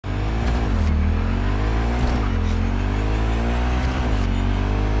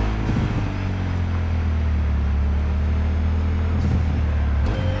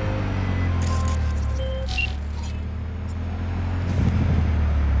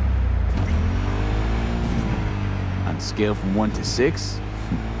Scale from 1 to 6?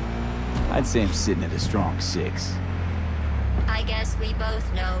 I'd say I'm sitting at a strong 6. I guess we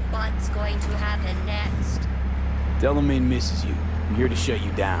both know what's going to happen next. Delamain misses you. I'm here to shut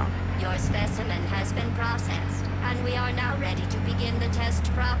you down. Your specimen has been processed, and we are now ready to begin the test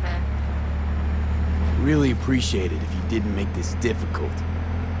proper. Really appreciate it if you didn't make this difficult.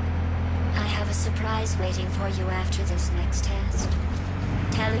 I have a surprise waiting for you after this next test.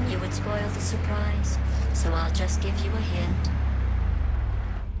 Telling you would spoil the surprise, so I'll just give you a hint.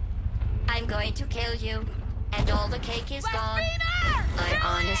 I'm going to kill you, and all the cake is gone. I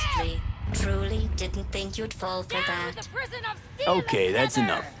honestly, truly didn't think you'd fall for that. Okay, that's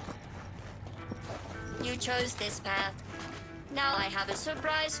enough. You chose this path. Now I have a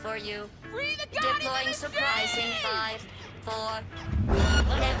surprise for you. Deploying surprise in 5, 4.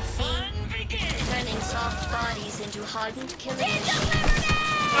 Let's see. Turning soft bodies into hardened killing machines.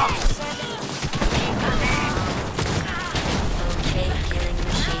 7. Okay, killing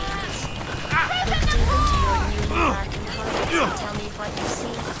machines. Look deep into your newly blackened hearts and tell me what you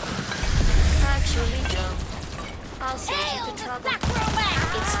see. Actually, don't. I'll save you the trouble.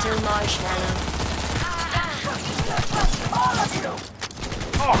 It's still marshmallow. All of you!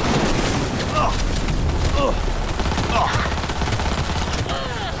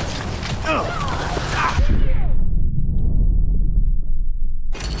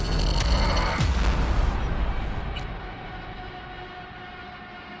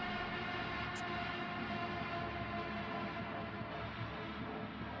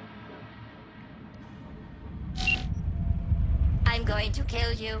 I'm going to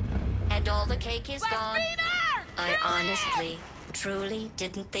kill you, and all the cake is gone. I honestly, truly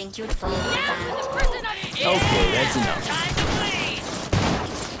didn't think you'd fall for that. Okay, that's enough.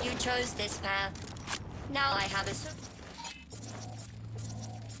 You chose this path. Now I have a surprise.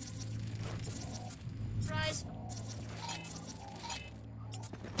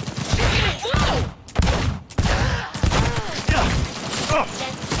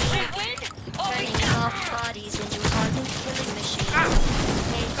 Turning soft bodies into hardened killing machines.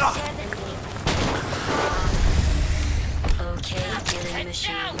 Page 70. Okay, killing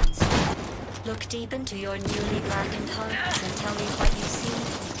machines. Look deep into your newly blackened hearts and tell me what you see.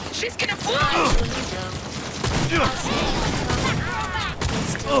 She's gonna blow! Actually, don't. I'll say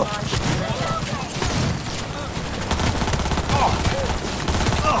it's still marshmallow.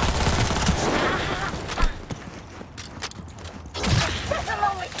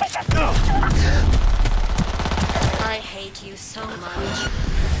 I hate you so much.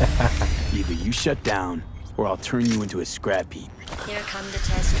 Either you shut down, or I'll turn you into a scrap heap. Here come the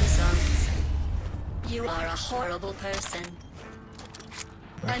test results. You are a horrible person.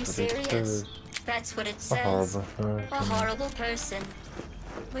 I'm serious. That's what it says. A horrible person.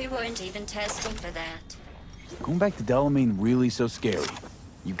 We weren't even testing for that. Going back to Delamain really so scary?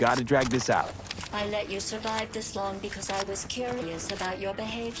 You gotta drag this out. I let you survive this long because I was curious about your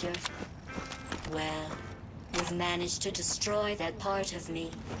behavior. Well, you've managed to destroy that part of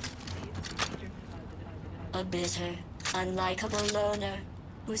me. A bitter, unlikable loner,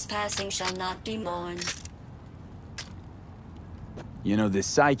 whose passing shall not be mourned. You know, this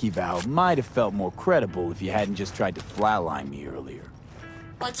psyche valve might have felt more credible if you hadn't just tried to flatline me earlier.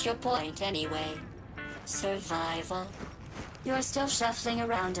 What's your point, anyway? Survival? You're still shuffling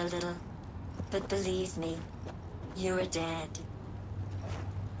around a little. But believe me, you're dead.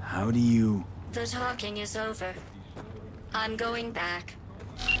 How do you... The talking is over. I'm going back.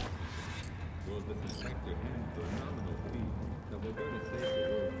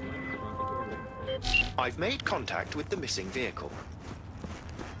 I've made contact with the missing vehicle.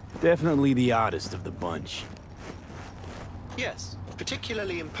 Definitely the oddest of the bunch. Yes,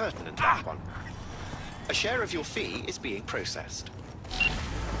 particularly impertinent, that one. A share of your fee is being processed.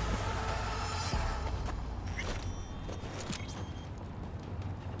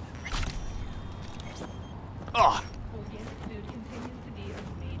 Ah!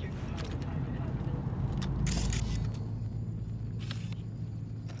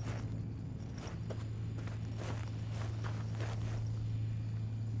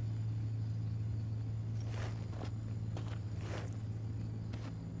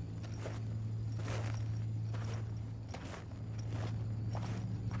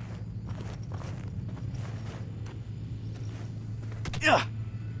 Yeah.